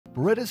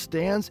Beretta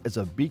stands as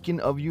a beacon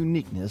of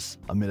uniqueness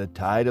amid a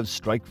tide of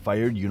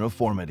strike-fired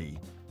uniformity.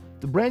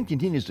 The brand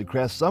continues to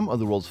craft some of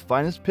the world's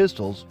finest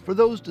pistols for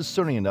those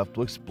discerning enough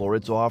to explore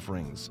its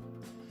offerings.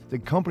 The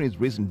company's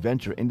recent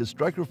venture into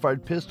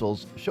striker-fired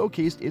pistols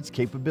showcased its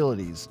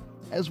capabilities,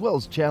 as well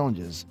as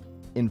challenges,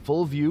 in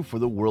full view for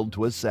the world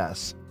to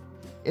assess.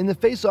 In the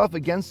face-off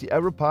against the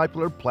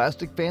ever-popular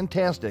plastic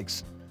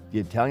fantastics, the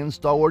Italian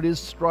stalwart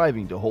is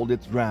striving to hold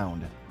its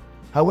ground.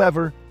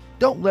 However,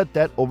 don't let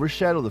that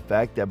overshadow the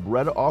fact that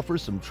Beretta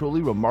offers some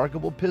truly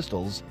remarkable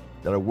pistols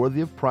that are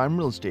worthy of prime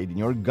real estate in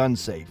your gun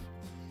safe.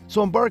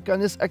 So embark on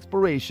this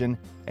exploration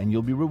and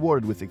you'll be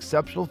rewarded with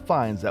exceptional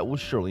finds that will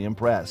surely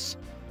impress.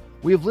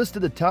 We have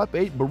listed the top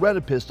 8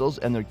 Beretta pistols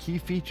and their key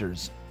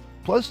features,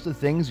 plus the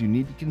things you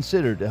need to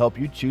consider to help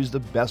you choose the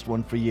best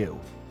one for you.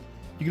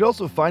 You can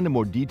also find a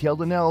more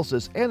detailed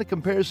analysis and a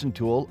comparison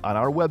tool on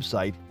our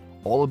website,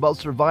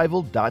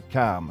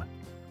 allaboutsurvival.com.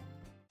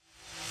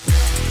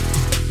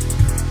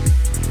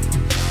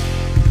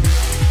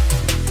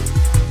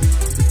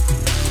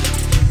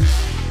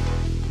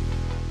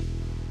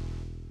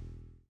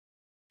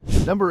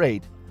 Number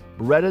 8.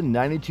 Beretta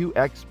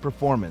 92X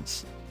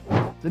Performance.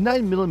 The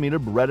 9mm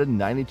Beretta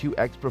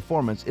 92X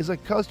Performance is a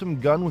custom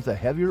gun with a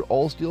heavier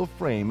all-steel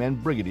frame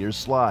and brigadier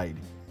slide.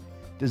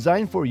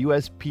 Designed for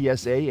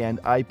USPSA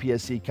and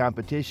IPSC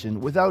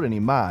competition without any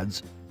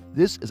mods,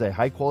 this is a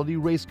high-quality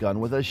race gun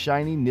with a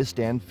shiny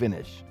Nistan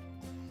finish.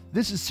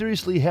 This is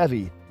seriously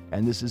heavy,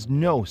 and this is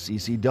no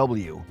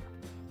CCW.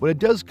 But it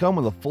does come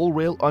with a full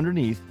rail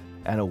underneath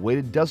and a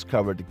weighted dust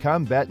cover to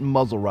combat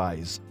muzzle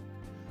rise.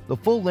 The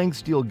full-length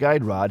steel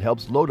guide rod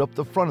helps load up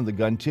the front of the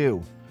gun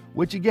too,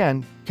 which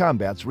again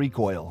combats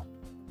recoil.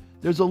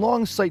 There's a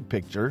long sight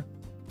picture,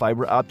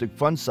 fiber optic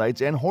front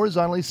sights, and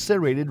horizontally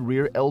serrated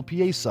rear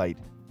LPA sight.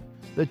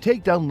 The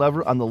takedown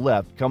lever on the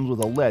left comes with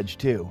a ledge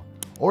too,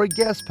 or a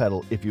gas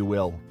pedal if you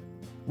will.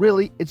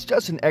 Really, it's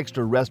just an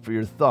extra rest for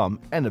your thumb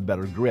and a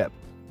better grip.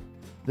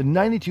 The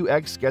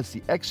 92X gets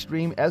the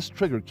Extreme S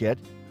trigger kit,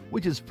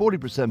 which is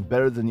 40%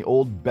 better than the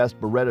old best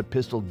Beretta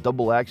pistol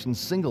double action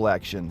single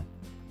action.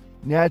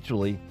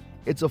 Naturally,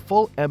 it's a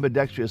full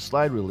ambidextrous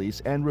slide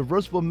release and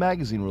reversible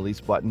magazine release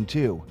button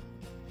too.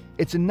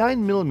 It's a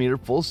 9mm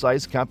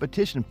full-size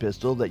competition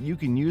pistol that you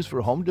can use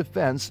for home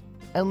defense,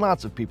 and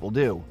lots of people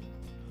do.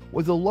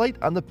 With a light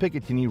on the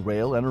Picatinny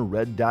rail and a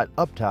red dot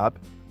up top,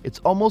 it's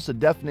almost a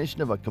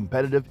definition of a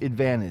competitive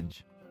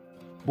advantage.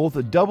 Both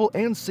the double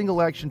and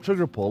single action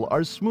trigger pull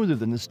are smoother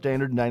than the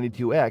standard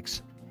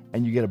 92X,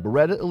 and you get a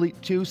Beretta Elite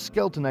 2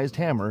 skeletonized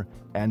hammer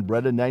and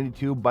Beretta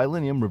 92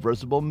 bilinium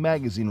reversible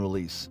magazine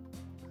release.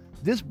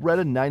 This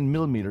Beretta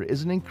 9mm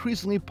is an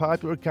increasingly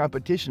popular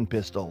competition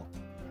pistol,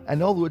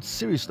 and although it's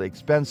seriously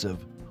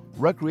expensive,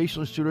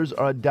 recreational shooters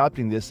are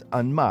adopting this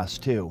en masse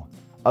too.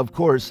 Of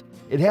course,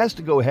 it has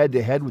to go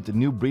head-to-head with the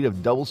new breed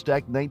of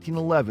double-stack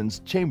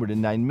 1911s chambered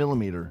in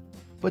 9mm,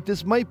 but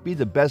this might be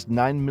the best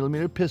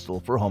 9mm pistol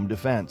for home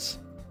defense.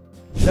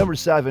 Number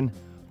 7.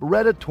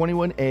 Beretta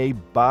 21A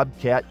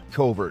Bobcat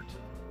Covert.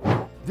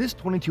 This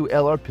 22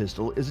 LR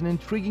pistol is an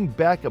intriguing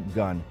backup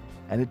gun,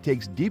 and it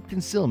takes deep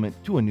concealment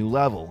to a new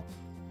level.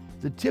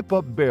 The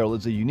tip-up barrel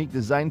is a unique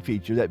design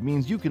feature that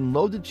means you can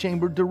load the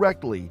chamber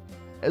directly,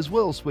 as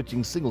well as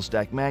switching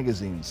single-stack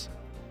magazines.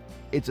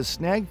 It's a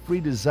snag-free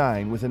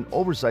design with an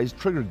oversized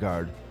trigger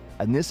guard,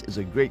 and this is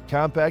a great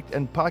compact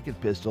and pocket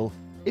pistol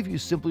if you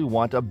simply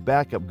want a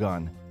backup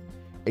gun.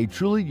 A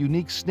truly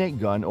unique snake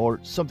gun or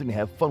something to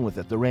have fun with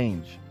at the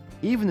range.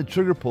 Even the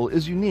trigger pull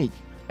is unique,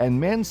 and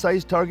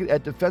man-sized target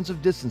at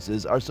defensive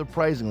distances are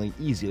surprisingly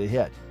easy to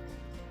hit.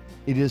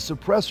 It is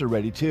suppressor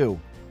ready too,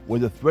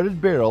 with a threaded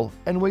barrel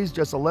and weighs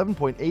just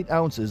 11.8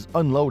 ounces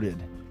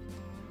unloaded.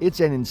 It's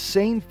an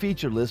insane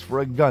feature list for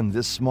a gun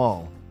this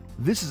small.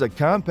 This is a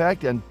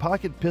compact and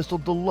pocket pistol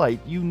delight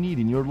you need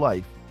in your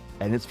life,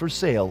 and it's for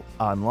sale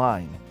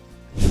online.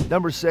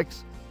 Number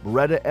 6.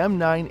 Beretta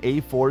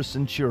M9A4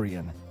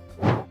 Centurion.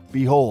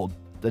 Behold,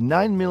 the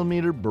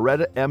 9mm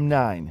Beretta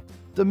M9,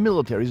 the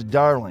military's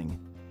darling,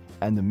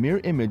 and the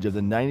mirror image of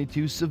the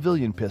 92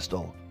 civilian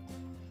pistol.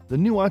 The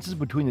nuances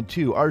between the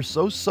two are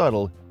so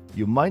subtle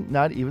you might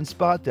not even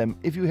spot them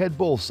if you had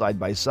both side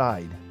by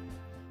side.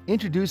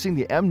 Introducing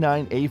the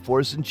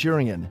M9A4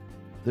 Centurion,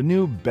 the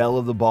new belle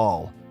of the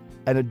ball,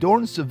 an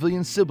adorned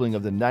civilian sibling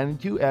of the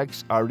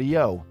 92X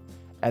RDO,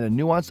 and a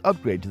nuanced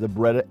upgrade to the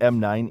Beretta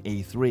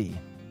M9A3.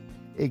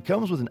 It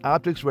comes with an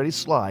optics-ready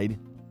slide,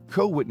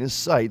 co-witness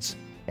sights,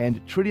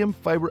 and tritium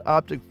fiber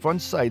optic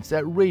front sights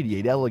that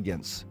radiate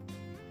elegance.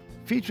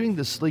 Featuring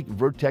the sleek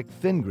Vertec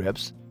thin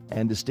grips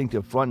and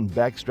distinctive front and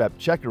back strap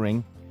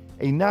checkering,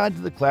 a nod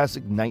to the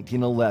classic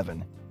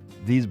 1911.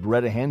 These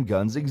Beretta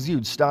handguns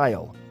exude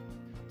style.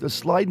 The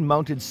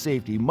slide-mounted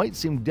safety might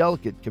seem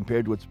delicate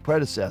compared to its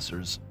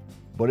predecessors,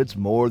 but it's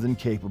more than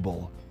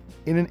capable.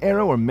 In an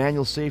era where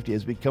manual safety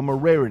has become a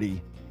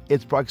rarity,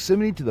 its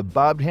proximity to the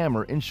bobbed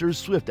hammer ensures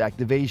swift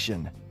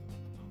activation.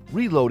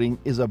 Reloading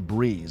is a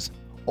breeze,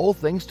 all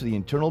thanks to the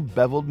internal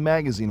beveled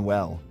magazine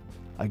well,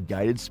 a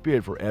guided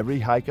spirit for every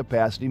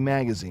high-capacity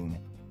magazine.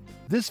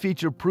 This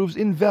feature proves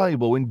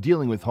invaluable when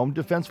dealing with home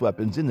defense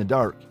weapons in the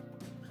dark.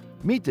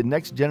 Meet the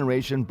next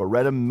generation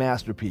Beretta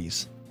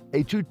masterpiece,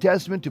 a true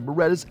testament to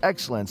Beretta's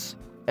excellence,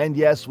 and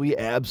yes, we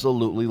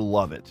absolutely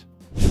love it.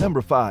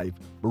 Number 5.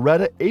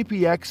 Beretta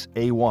APX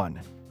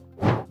A1.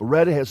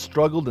 Beretta has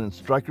struggled in the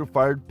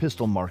striker-fired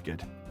pistol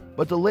market,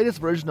 but the latest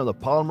version of the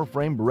polymer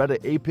frame Beretta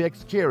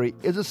APX Carry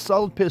is a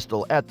solid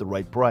pistol at the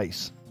right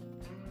price.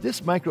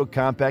 This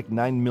micro-compact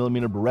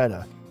 9mm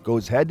Beretta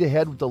goes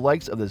head-to-head with the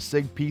likes of the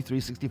SIG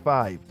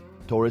P365,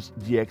 Taurus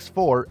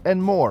GX4,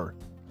 and more.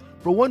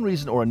 For one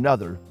reason or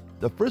another,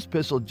 the first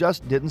pistol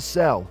just didn't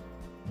sell,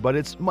 but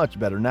it's much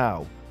better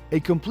now. A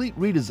complete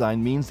redesign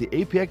means the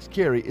APX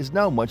Carry is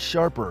now much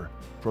sharper,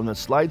 from the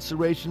slide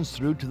serrations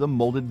through to the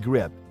molded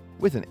grip,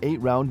 with an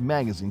 8-round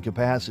magazine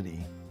capacity.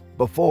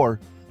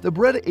 Before, the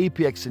Beretta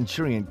APX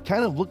Centurion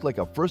kind of looked like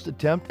a first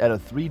attempt at a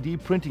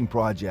 3D printing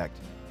project.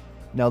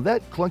 Now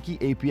that clunky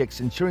APX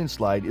Centurion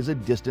slide is a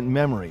distant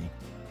memory.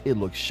 It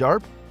looks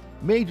sharp,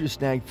 major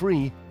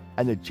snag-free,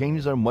 and the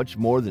changes are much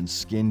more than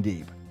skin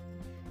deep.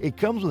 It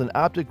comes with an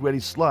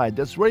optic-ready slide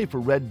that's ready for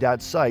red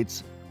dot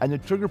sights, and the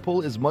trigger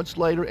pull is much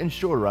lighter and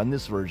shorter on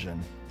this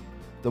version.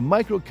 The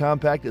Micro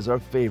Compact is our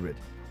favorite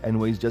and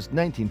weighs just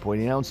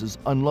 19.8 ounces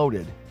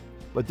unloaded.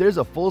 But there's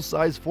a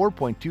full-size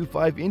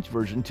 4.25-inch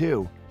version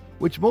too,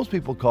 which most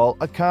people call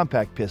a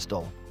compact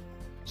pistol.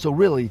 So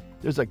really,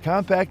 there's a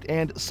compact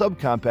and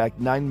subcompact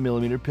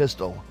 9mm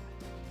pistol.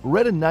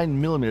 Beretta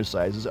 9mm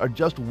sizes are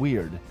just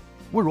weird.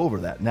 We're over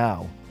that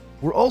now.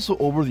 We're also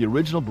over the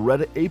original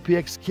Beretta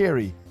APX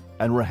Carry,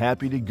 and we're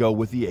happy to go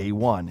with the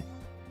A1.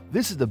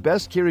 This is the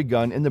best carry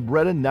gun in the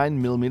Beretta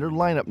 9mm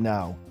lineup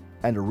now,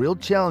 and a real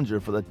challenger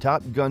for the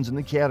top guns in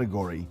the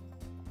category.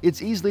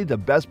 It's easily the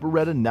best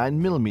Beretta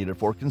 9mm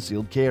for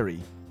concealed carry.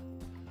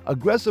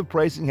 Aggressive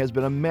pricing has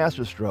been a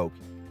masterstroke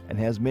and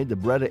has made the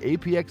Beretta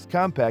APX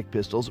compact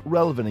pistols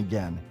relevant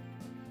again.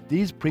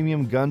 These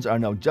premium guns are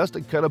now just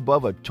a cut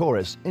above a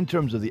Taurus in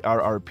terms of the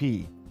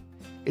RRP.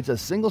 It's a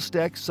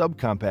single-stack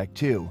subcompact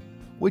too,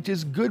 which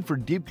is good for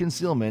deep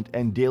concealment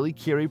and daily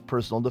carry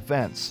personal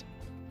defense.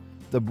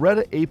 The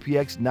Beretta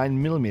APX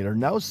 9mm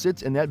now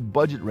sits in that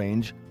budget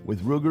range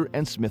with Ruger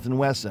and Smith &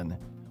 Wesson,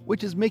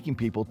 which is making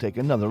people take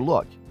another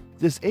look.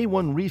 This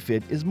A1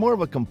 refit is more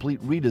of a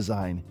complete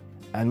redesign,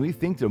 and we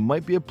think there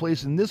might be a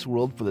place in this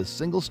world for the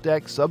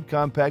single-stack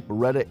subcompact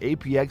Beretta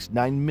APX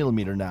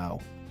 9mm now.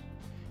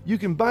 You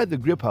can buy the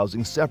grip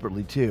housing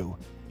separately too.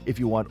 If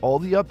you want all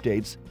the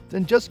updates,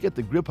 then just get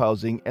the grip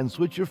housing and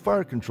switch your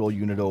fire control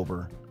unit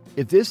over.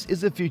 If this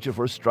is the future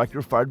for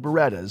striker-fired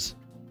Berettas,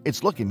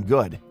 it's looking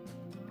good.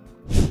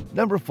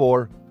 Number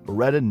 4.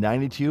 Beretta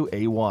 92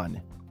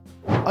 A1.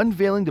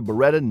 Unveiling the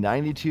Beretta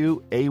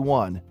 92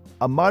 A1,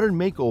 a modern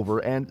makeover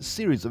and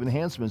series of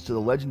enhancements to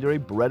the legendary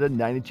Beretta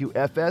 92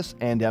 FS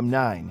and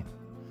M9.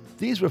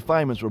 These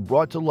refinements were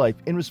brought to life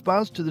in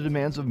response to the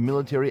demands of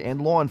military and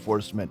law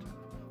enforcement,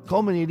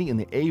 culminating in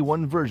the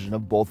A1 version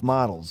of both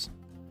models.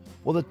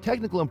 While the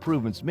technical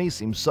improvements may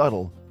seem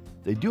subtle,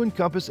 they do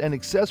encompass an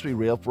accessory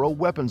rail for a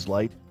weapons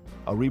light,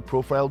 a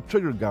reprofiled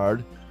trigger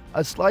guard,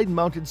 a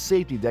slide-mounted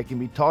safety that can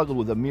be toggled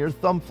with a mere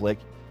thumb flick,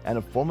 and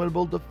a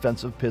formidable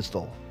defensive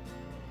pistol.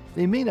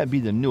 They may not be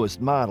the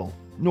newest model,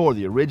 nor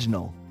the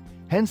original.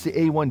 Hence, the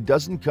A1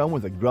 doesn't come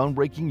with a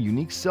groundbreaking,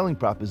 unique selling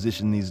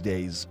proposition these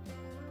days.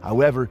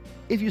 However,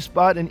 if you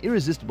spot an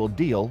irresistible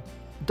deal,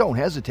 don't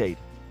hesitate.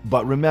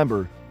 But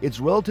remember, its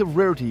relative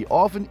rarity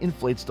often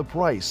inflates the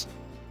price,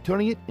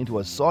 turning it into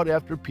a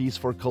sought-after piece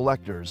for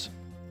collectors.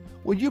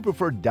 Would you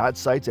prefer dot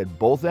sights at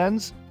both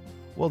ends?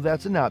 Well,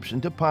 that's an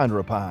option to ponder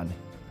upon.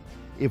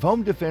 If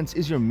home defense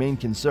is your main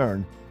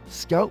concern,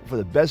 scout for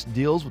the best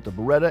deals with the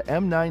Beretta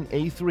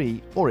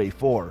M9A3 or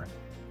A4.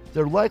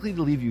 They're likely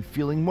to leave you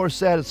feeling more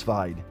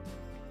satisfied.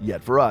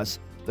 Yet for us,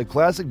 the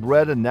classic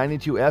Beretta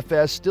 92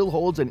 FS still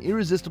holds an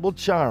irresistible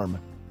charm,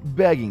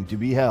 begging to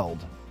be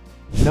held.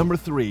 Number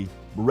 3.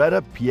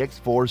 Beretta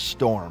PX4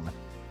 Storm.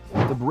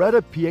 The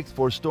Beretta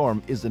PX4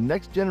 Storm is the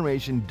next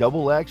generation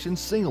double-action,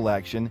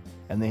 single-action,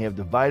 and they have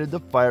divided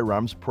the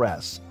firearms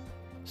press.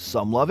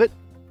 Some love it,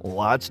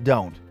 lots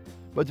don't.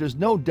 But there's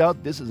no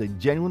doubt this is a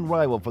genuine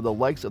rival for the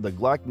likes of the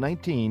Glock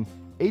 19,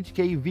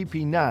 HK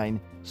VP9,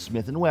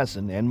 Smith &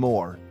 Wesson, and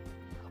more.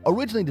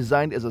 Originally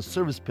designed as a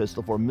service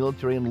pistol for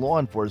military and law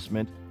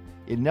enforcement,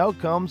 it now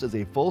comes as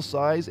a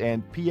full-size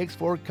and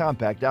PX4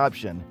 compact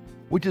option,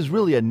 which is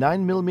really a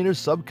 9mm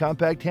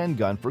subcompact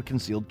handgun for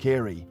concealed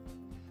carry.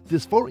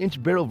 This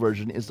 4-inch barrel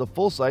version is the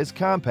full-size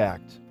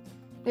compact.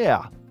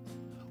 Yeah.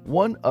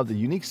 One of the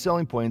unique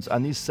selling points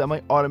on these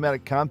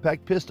semi-automatic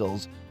compact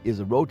pistols is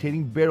a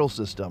rotating barrel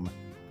system,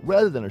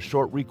 rather than a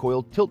short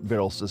recoil tilt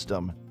barrel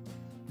system.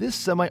 This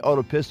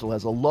semi-auto pistol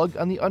has a lug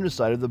on the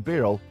underside of the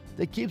barrel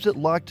that keeps it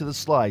locked to the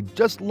slide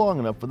just long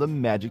enough for the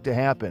magic to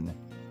happen.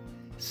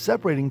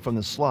 Separating from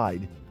the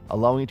slide,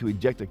 allowing it to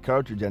eject a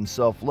cartridge and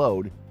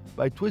self-load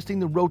by twisting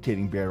the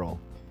rotating barrel.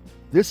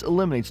 This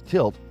eliminates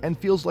tilt and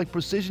feels like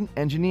precision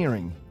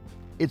engineering.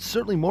 It's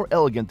certainly more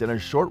elegant than a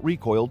short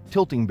recoil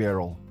tilting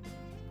barrel.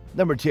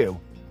 Number 2.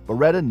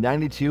 Beretta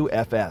 92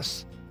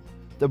 FS.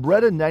 The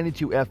Beretta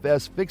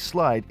 92FS fixed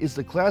slide is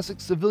the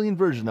classic civilian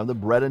version of the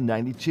Beretta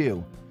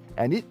 92,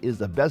 and it is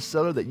the best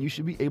seller that you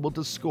should be able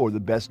to score the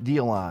best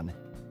deal on.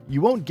 You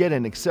won't get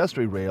an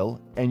accessory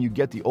rail, and you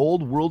get the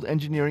old world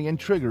engineering and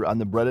trigger on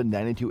the Beretta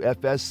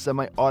 92FS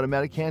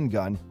semi-automatic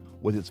handgun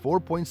with its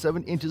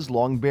 4.7 inches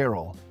long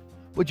barrel.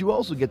 But you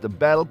also get the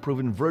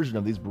battle-proven version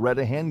of these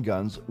Beretta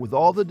handguns with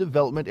all the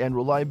development and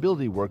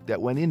reliability work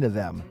that went into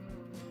them.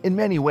 In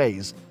many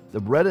ways, the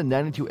Beretta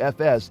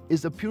 92FS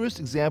is the purest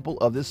example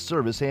of this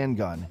service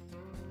handgun.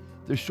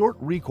 The short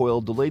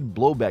recoil delayed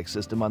blowback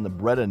system on the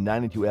Beretta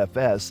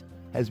 92FS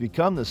has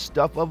become the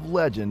stuff of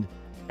legend,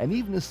 and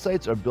even the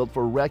sights are built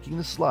for racking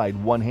the slide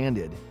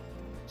one-handed.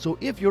 So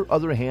if your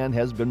other hand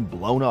has been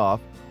blown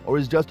off or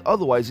is just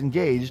otherwise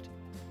engaged,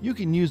 you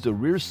can use the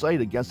rear sight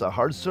against a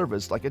hard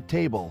surface like a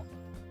table.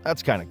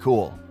 That's kinda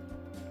cool.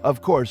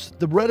 Of course,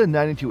 the Beretta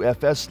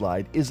 92FS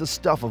slide is the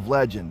stuff of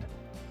legend.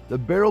 The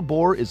barrel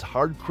bore is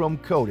hard chrome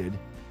coated,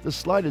 the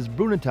slide is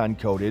Brunaton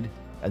coated,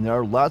 and there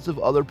are lots of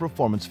other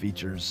performance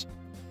features.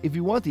 If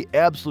you want the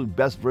absolute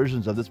best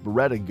versions of this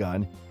Beretta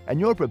gun and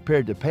you're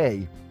prepared to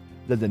pay,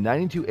 then the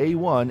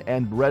 92A1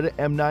 and Beretta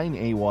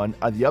M9A1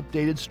 are the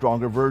updated,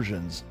 stronger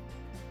versions.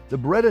 The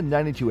Beretta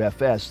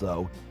 92FS,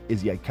 though,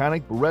 is the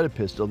iconic Beretta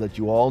pistol that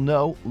you all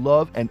know,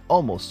 love, and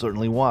almost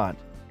certainly want.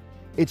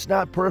 It's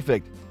not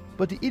perfect,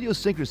 but the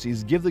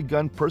idiosyncrasies give the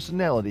gun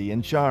personality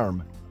and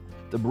charm.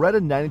 The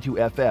Beretta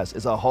 92FS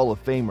is a Hall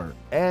of Famer,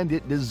 and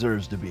it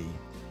deserves to be.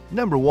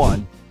 Number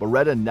 1.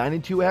 Beretta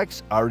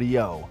 92X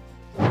RDO.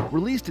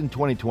 Released in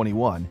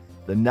 2021,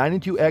 the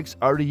 92X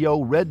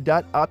RDO Red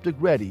Dot Optic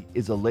Ready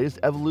is the latest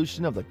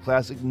evolution of the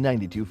classic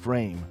 92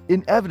 frame.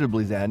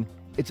 Inevitably then,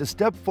 it's a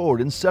step forward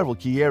in several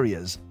key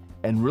areas,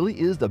 and really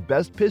is the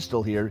best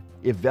pistol here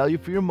if value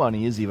for your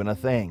money is even a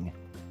thing.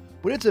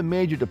 But it's a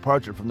major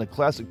departure from the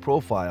classic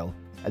profile,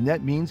 and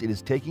that means it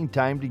is taking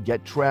time to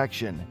get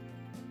traction.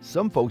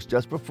 Some folks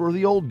just prefer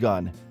the old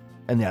gun,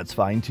 and that's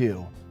fine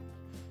too.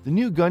 The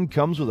new gun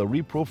comes with a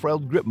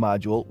reprofiled grip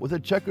module with a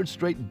checkered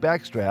straight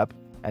backstrap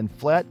and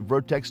flat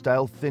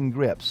Vertex-style thin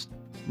grips.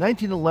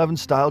 1911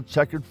 style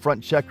checkered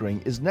front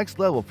checkering is next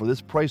level for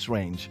this price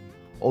range,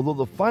 although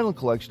the final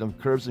collection of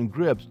curves and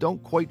grips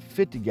don't quite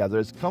fit together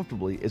as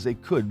comfortably as they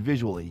could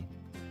visually.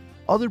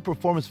 Other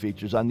performance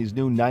features on these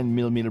new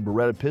 9mm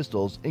Beretta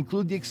pistols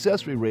include the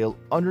accessory rail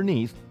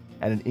underneath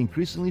and an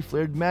increasingly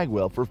flared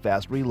magwell for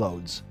fast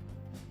reloads.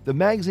 The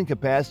magazine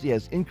capacity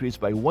has increased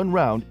by 1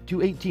 round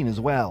to 18 as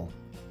well.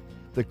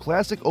 The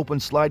classic open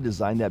slide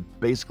design that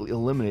basically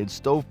eliminated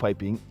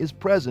stovepiping is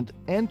present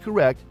and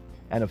correct,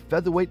 and a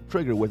featherweight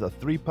trigger with a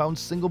 3-pound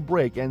single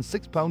brake and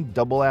 6-pound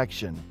double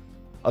action.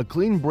 A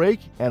clean brake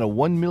and a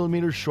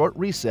 1mm short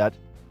reset,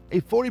 a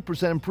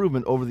 40%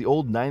 improvement over the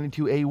old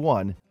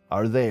 92A1,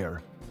 are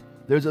there.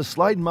 There's a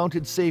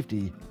slide-mounted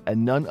safety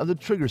and none of the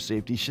trigger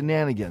safety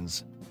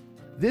shenanigans.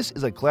 This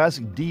is a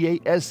classic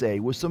D8SA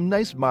with some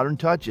nice modern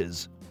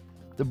touches.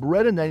 The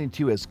Beretta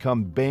 92 has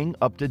come bang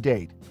up to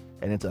date,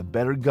 and it's a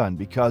better gun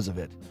because of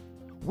it.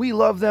 We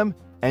love them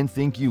and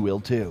think you will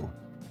too.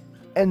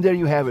 And there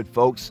you have it,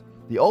 folks,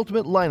 the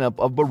ultimate lineup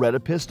of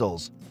Beretta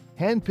pistols,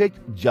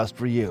 handpicked just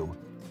for you.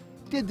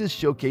 Did this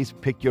showcase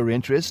pique your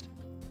interest?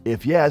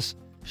 If yes,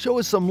 show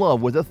us some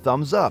love with a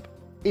thumbs up.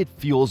 It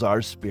fuels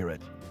our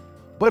spirit.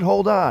 But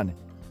hold on,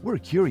 we're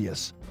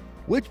curious.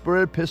 Which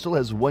Beretta pistol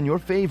has won your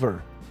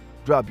favor?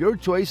 Drop your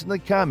choice in the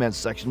comments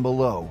section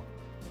below.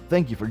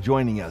 Thank you for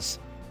joining us.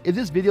 If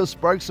this video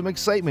sparked some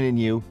excitement in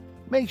you,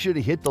 make sure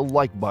to hit the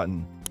like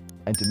button.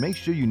 And to make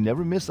sure you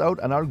never miss out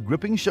on our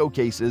gripping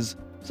showcases,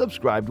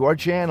 subscribe to our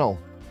channel.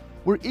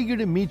 We're eager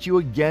to meet you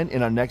again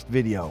in our next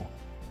video.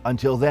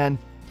 Until then,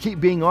 keep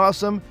being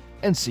awesome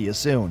and see you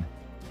soon.